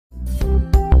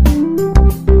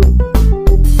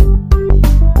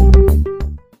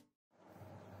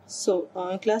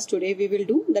Class, today we will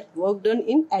do that work done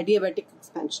in adiabatic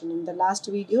expansion. In the last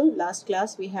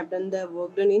class, we have done the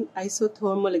work done in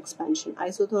isothermal expansion.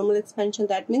 Isothermal expansion,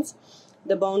 that means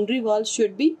the boundary wall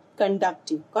should be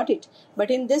conductive. Got it?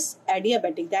 But in this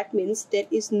adiabatic, that means there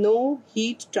is no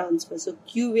heat transfer. So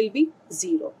Q will be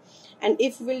 0. And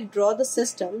if we'll draw the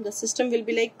system will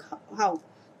be like how?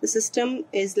 The system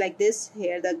is like this.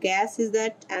 Here the gas is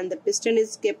that and the piston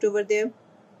is kept over there.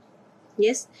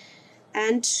 Yes.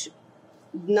 And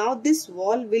now this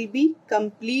wall will be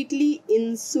completely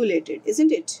insulated,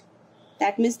 isn't it?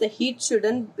 That means the heat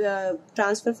shouldn't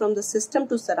transfer from the system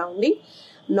to surrounding,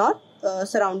 not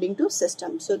surrounding to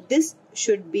system. So this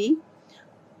should be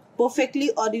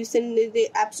perfectly, or you say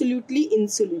absolutely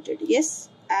insulated. Yes,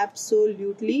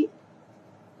 absolutely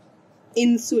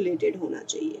insulated hona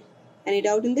chahiye. Any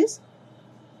doubt in this?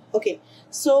 Okay,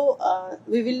 so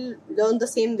we will learn the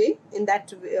same way in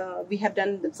that we have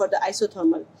done for the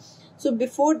isothermal. So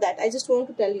before that, I just want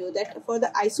to tell you that for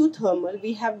the isothermal,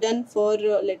 we have done for,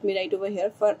 let me write over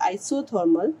here, for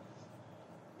isothermal,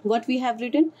 what we have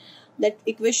written, that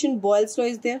equation Boyle's law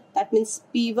is there. That means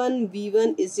P1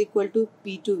 V1 is equal to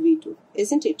P2 V2,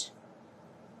 isn't it?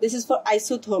 This is for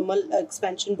isothermal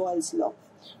expansion Boyle's law.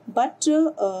 But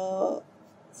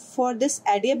for this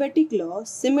adiabatic law,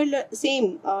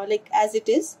 same like as it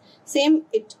is, same,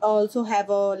 it also have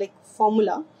a like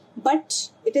formula,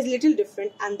 but it is little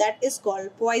different, and that is called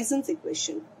Poisson's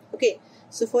equation. Okay,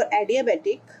 so for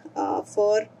adiabatic,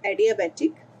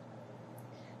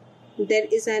 there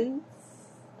is an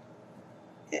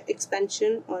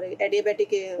expansion or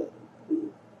adiabatic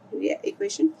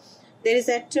equation. There is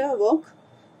that work.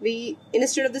 We,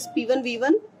 instead of this P1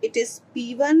 V1, it is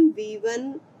P1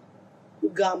 V1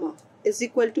 gamma is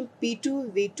equal to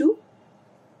P2 V2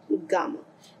 gamma,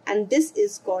 and this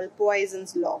is called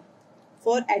Poisson's law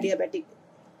for adiabatic.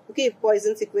 Okay,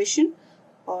 Poisson's equation,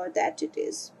 or that it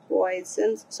is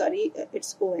Poisson's, sorry,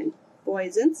 it's ON,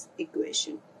 Poisson's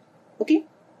equation. Okay,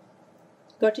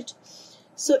 got it?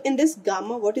 So in this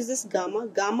gamma, what is this gamma?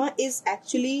 Gamma is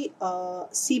actually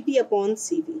Cp upon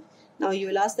Cv. Now you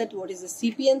will ask that what is the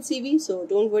Cp and Cv, so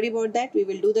don't worry about that. We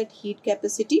will do that heat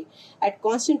capacity at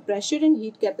constant pressure and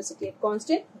heat capacity at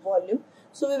constant volume.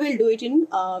 So we will do it in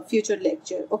future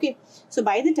lecture. Okay, so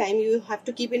by the time you have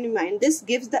to keep in mind, this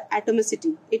gives the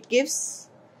atomicity. It gives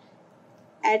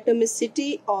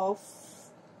atomicity of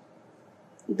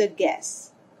the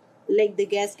gas. Like the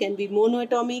gas can be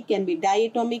monoatomic, can be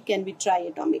diatomic, can be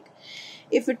triatomic.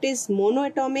 If it is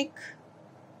monoatomic,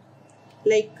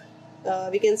 like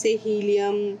we can say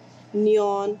helium,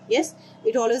 neon, yes,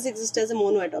 it always exists as a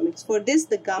monoatomic. For this,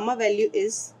 the gamma value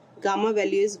is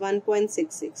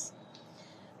 1.66.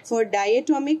 For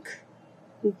diatomic,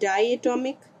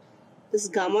 this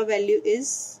gamma value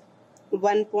is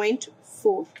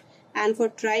 1.4, and for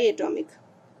triatomic,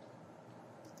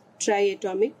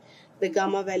 the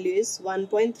gamma value is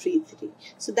 1.33.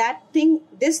 So that thing,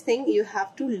 this thing you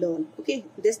have to learn. Okay,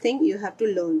 this thing you have to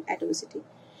learn, atomicity.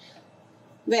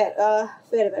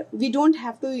 Wherever we don't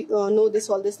have to know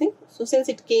all this thing. So since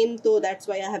it came, though, that's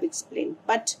why I have explained.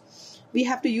 But we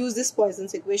have to use this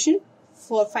Poisson's equation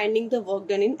for finding the work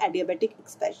done in adiabatic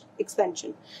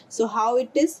expansion. So how it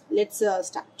is? Let's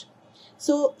start.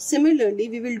 So similarly,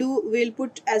 we'll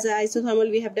put, as an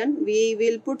isothermal we have done, we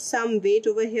will put some weight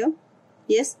over here.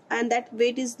 Yes, and that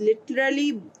weight is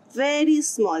literally very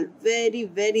small, very,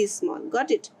 very small.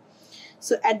 Got it?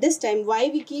 So at this time,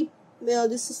 why we keep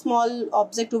this small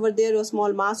object over there or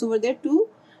small mass over there? To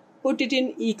put it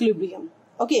in equilibrium.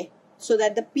 Okay, so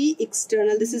that the P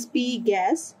external, this is P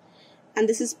gas and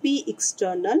this is P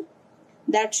external,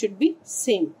 that should be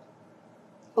same.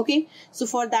 Okay, so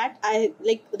for that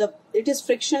it is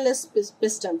frictionless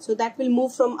piston, so that will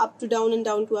move from up to down and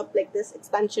down to up like this.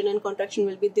 Expansion and contraction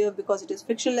will be there because it is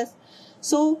frictionless.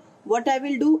 So what I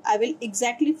will do, I will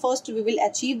exactly first we will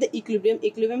achieve the equilibrium.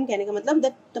 Equilibrium कहने का मतलब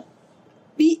that the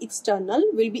P external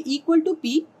will be equal to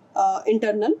P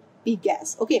internal, P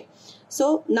gas. Okay,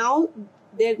 so now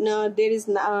there is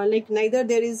like neither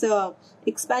there is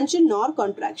expansion nor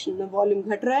contraction. The volume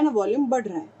घट रहा है ना volume बढ़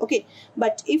रहा है. Okay,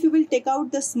 but if you will take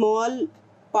out the small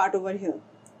part over here,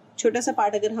 छोटा सा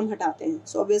part अगर हम हटाते हैं,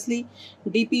 so obviously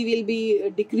dP will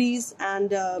be decrease and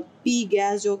P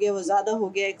gas जो गया वो ज़्यादा हो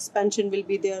गया, expansion will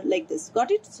be there like this.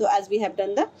 Got it? So as we have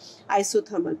done the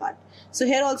isothermal part. So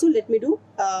here also let me do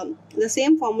the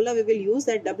same formula we will use,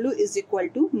 that W is equal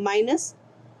to minus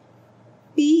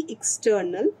P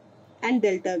external and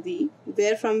delta V,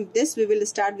 where from this we will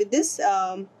start with this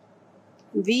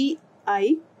Vi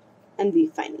and V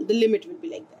final. The limit will be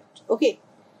like that. Okay,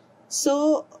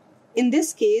 so in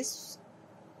this case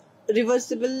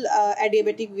reversible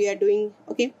adiabatic we are doing.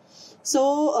 Okay,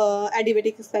 so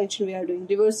adiabatic expansion we are doing,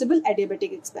 reversible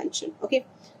adiabatic expansion. Okay,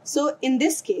 so in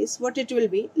this case what it will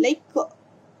be like,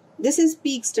 this is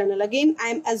P external. Again I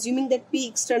am assuming that P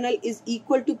external is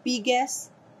equal to P gas.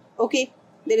 Okay,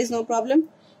 there is no problem,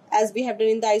 as we have done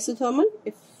in the isothermal.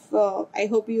 If I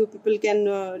hope you people can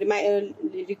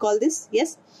recall this.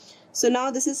 Yes, so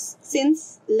now this is,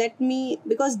 since let me,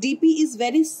 because dP is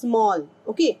very small.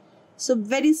 Okay, so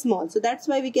very small, so that's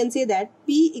why we can say that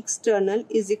P external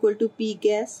is equal to P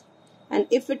gas. And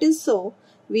if it is so,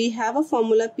 we have a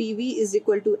formula PV is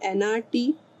equal to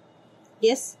nRT.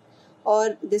 Yes,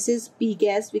 or this is P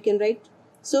gas we can write.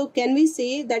 So can we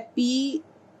say that P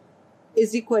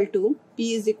is equal to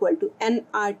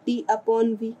nRT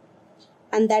upon V,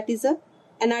 and that is a,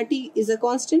 nRT is a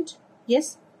constant.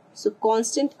 Yes, so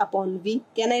constant upon V.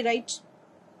 Can I write?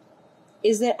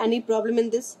 Is there any problem in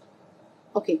this?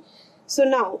 Okay, so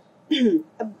now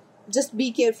just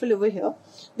be careful over here.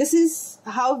 This is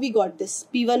how we got this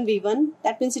P1 V1.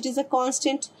 That means it is a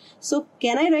constant. So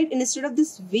can I write, instead of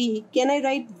this V, can I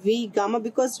write V gamma,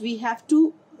 because we have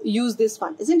to use this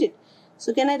one, isn't it?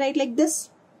 So can I write like this?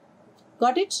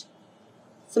 Got it?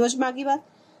 Samajh mein aa gayi baat?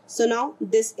 So now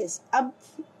this is, ab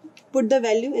put the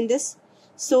value in this.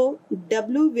 So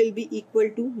W will be equal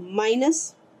to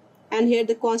minus, and here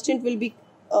the constant will be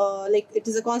like it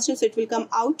is a constant, so it will come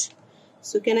out.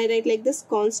 So can I write like this,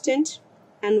 constant,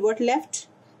 and what left?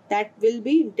 That will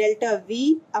be delta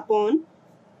V upon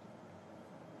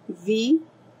V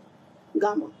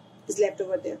gamma is left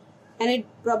over there. Any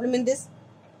problem in this?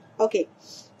 Okay,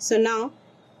 so now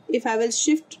if I will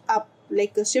shift up,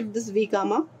 like shift this V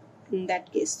gamma in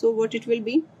that case, so what it will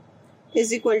be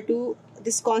is equal to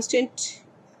this constant.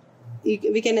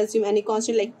 We can assume any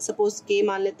constant, like suppose K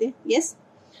मान लेते हैं. Yes,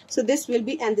 so this will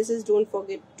be, and this is, don't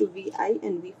forget to VI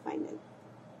and V final.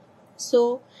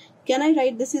 So can I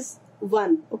write, this is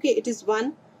 1. Okay, it is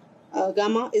 1,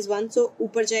 gamma is 1, so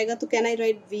ऊपर जाएगा. तो can I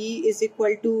write V is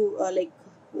equal to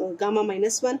gamma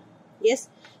minus 1? Yes,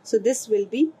 so this will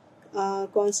be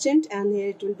constant, and here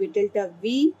it will be delta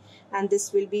V, and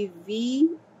this will be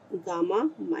V gamma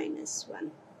minus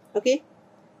 1. Okay,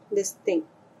 this thing.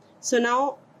 So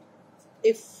now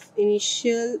if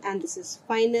initial and this is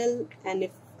final, and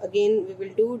if again we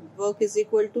will do work is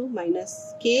equal to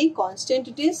minus K, constant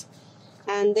it is,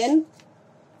 and then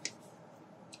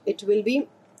it will be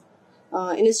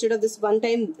instead of this one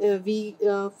time V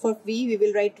for V we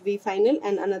will write V final,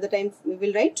 and another time we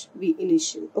will write V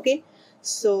initial. Okay,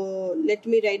 so let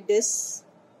me write this.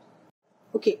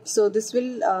 Okay, so this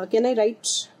will can I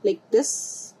write like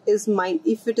this is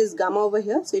if it is gamma over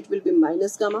here, so it will be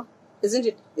minus gamma, isn't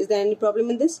it? Is there any problem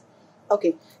in this?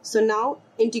 Okay, so now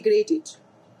integrate it.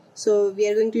 So we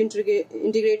are going to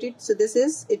integrate it. So this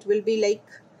is, it will be like,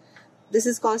 this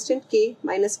is constant K,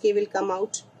 minus K will come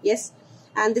out. Yes,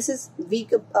 and this is V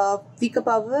ka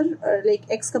power like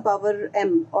X ka power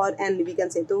M or N we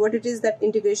can say. So what it is, that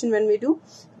integration when we do,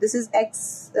 this is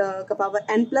X ka power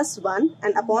N plus 1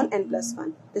 and upon N plus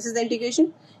 1. This is the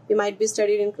integration. You might be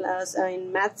studied in class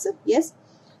in maths. Yes,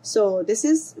 so this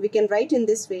is, we can write in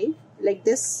this way, like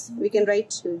this. We can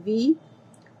write V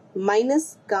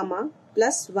minus gamma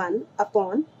plus 1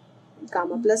 upon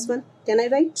gamma plus 1. Can I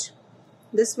write?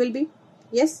 This will be,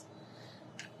 yes,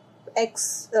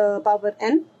 X power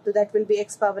N, so that will be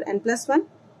X power N plus 1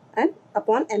 and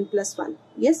upon N plus 1.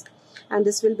 Yes, and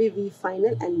this will be V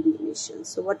final and V initial.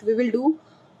 So what we will do,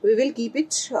 we will keep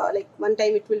it like one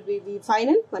time it will be V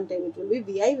final, one time it will be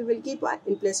VI. We will keep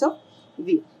in place of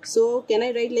V. So can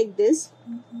I write like this?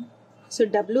 So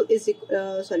W is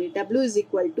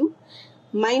equal to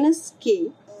minus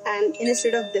K, and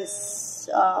instead of this,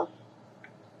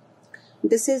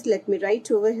 this is, let me write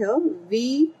over here,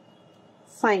 V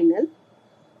final,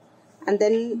 and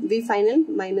then V final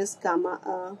minus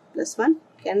gamma plus 1.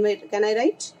 Can I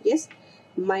write? Yes,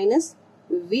 minus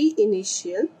V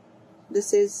initial.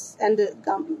 This is, and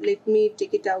let me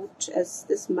take it out as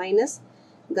this, minus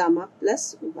gamma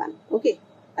plus 1. Okay,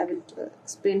 I will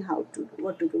explain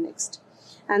what to do next.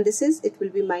 And this is, it will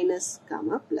be minus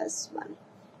gamma plus 1.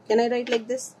 Can I write like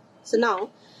this? So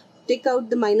now take out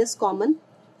the minus common,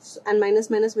 and minus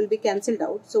will be cancelled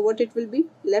out. So what it will be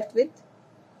left with?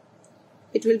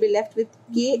 It will be left with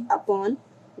K upon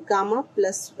gamma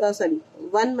plus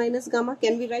 1 minus gamma.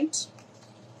 Can we write?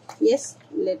 Yes,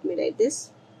 let me write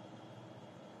this.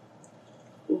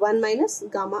 1 minus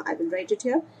gamma, I will write it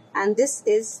here, and this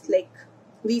is like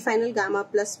V final gamma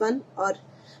plus 1. Or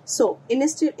so in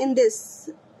this,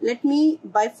 let me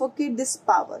bifurcate this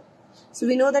power. So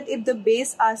we know that if the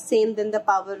base are same, then the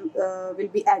power will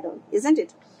be add on, isn't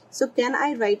it? So can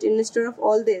I write, instead of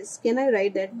all this, can I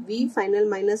write that V final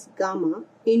minus gamma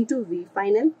into V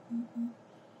final?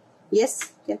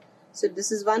 Yes. Yeah. So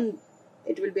this is one,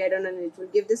 it will be add on and it will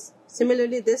give this.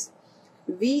 Similarly, this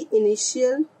V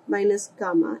initial minus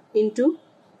gamma into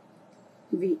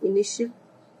V initial.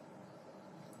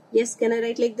 Yes, can I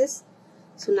write like this?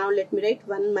 So now let me write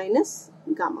 1 minus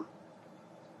gamma.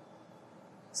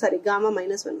 Sorry, gamma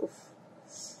minus 1. Oof.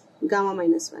 Gamma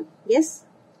minus 1. Yes,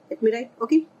 let me write.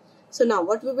 Okay. So now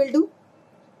what we will do?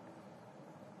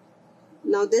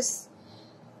 Now this.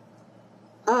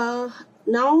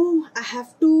 Now I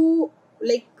have to,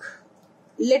 like,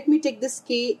 let me take this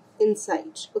K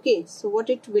inside. Okay. So what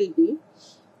it will be?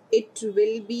 It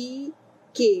will be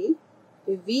K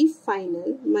V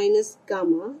final minus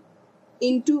gamma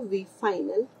into V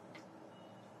final.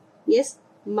 Yes,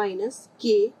 minus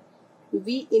K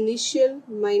V initial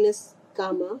minus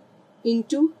gamma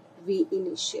into V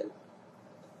initial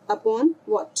upon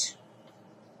what?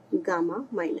 Gamma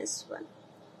minus 1.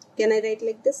 Can I write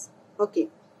like this? Okay.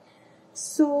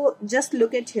 So just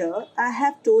look at here. I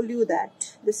have told you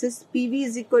that this is PV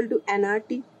is equal to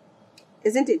nRT,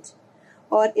 isn't it?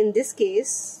 Or in this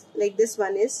case, like this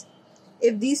one is,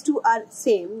 if these two are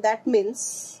same, that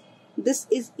means this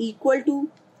is equal to,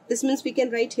 this means we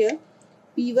can write here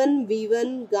P1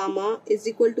 V1 gamma is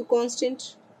equal to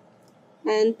constant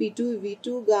and P2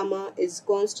 V2 gamma is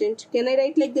constant. Can I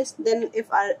write like this? Then if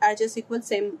RHS equals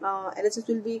same, LHS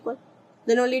will be equal.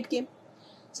 Then only it came.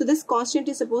 So this constant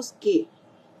is suppose K.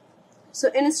 So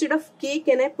instead of K,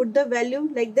 can I put the value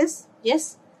like this?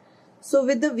 Yes. So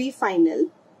with the V final,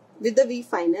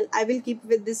 I will keep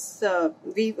with this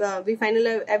V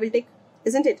final I will take,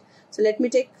 isn't it? So let me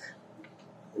take,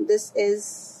 this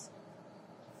is,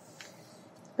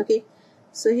 okay.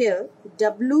 So here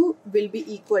W will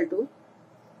be equal to,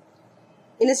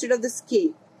 instead of this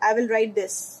K, I will write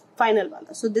this final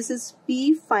one. So this is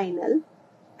P final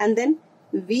and then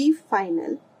V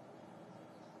final.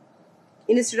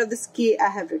 Instead of this K, I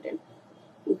have written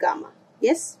gamma.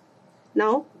 Yes.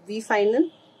 Now V final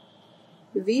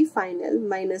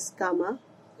minus gamma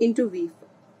into V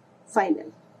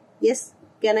final. Yes.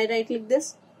 Can I write like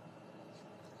this?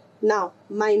 Now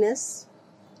minus,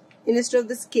 instead of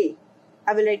this K,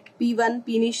 I will write P1,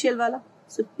 P initial wala.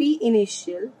 So P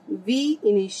initial, V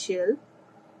initial.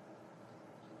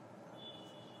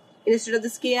 Instead of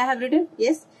this K, I have written.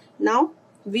 Yes. Now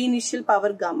V initial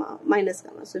power gamma minus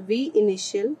gamma. So V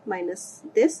initial minus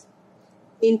this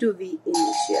into V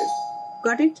initial.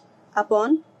 Got it?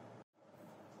 Upon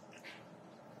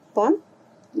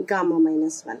gamma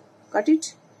minus 1. Got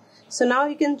it? So now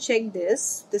you can check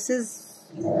this. This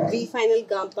is V final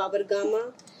power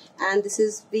gamma and this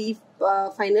is V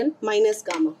final minus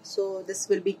gamma. So this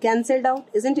will be cancelled out,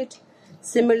 isn't it?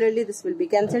 Similarly, this will be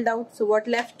cancelled out. So what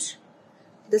left?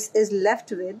 This is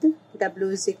left with W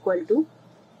is equal to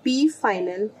P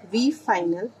final V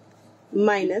final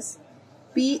minus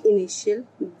P initial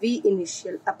V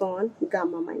initial upon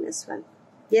gamma minus 1.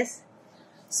 Yes.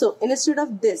 So instead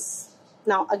of this,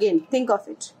 now again think of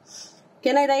it.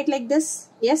 Can I write like this?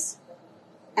 Yes.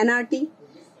 nRT.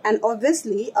 And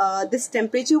obviously this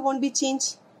temperature won't be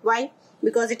changed. Why?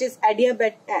 Because it is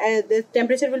adiabatic. The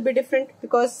temperature will be different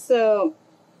because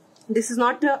this is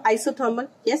not isothermal.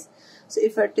 Yes. So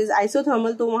if it is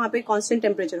isothermal, तो वहाँ पे constant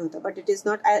temperature होता, but it is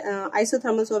not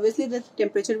isothermal, so obviously the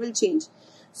temperature will change.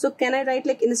 So can I write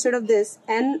like instead of this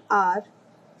nR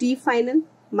T final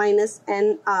minus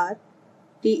nR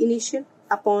T initial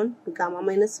upon gamma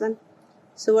minus 1.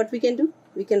 So what we can do?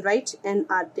 We can write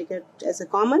nR, take it as a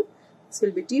common. This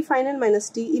will be T final minus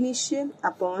T initial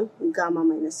upon gamma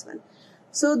minus 1.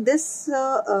 So this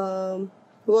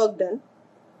work done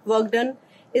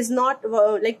is not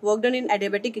like work done in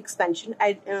adiabatic expansion,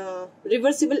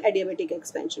 reversible adiabatic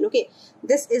expansion. Okay,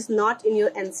 this is not in your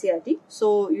NCERT,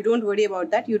 so you don't worry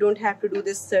about that. You don't have to do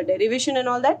this derivation and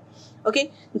all that.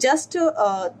 Okay, just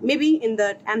maybe in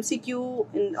the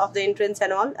MCQ of the entrance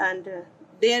and all, and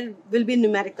there will be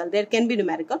numerical. There can be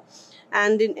numerical,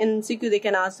 and in MCQ they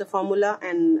can ask the formula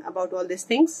and about all these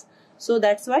things. So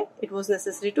that's why it was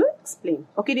necessary to explain.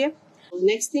 Okay, dear.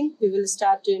 Next thing we will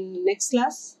start in next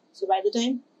class. So by the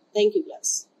time, thank you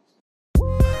class.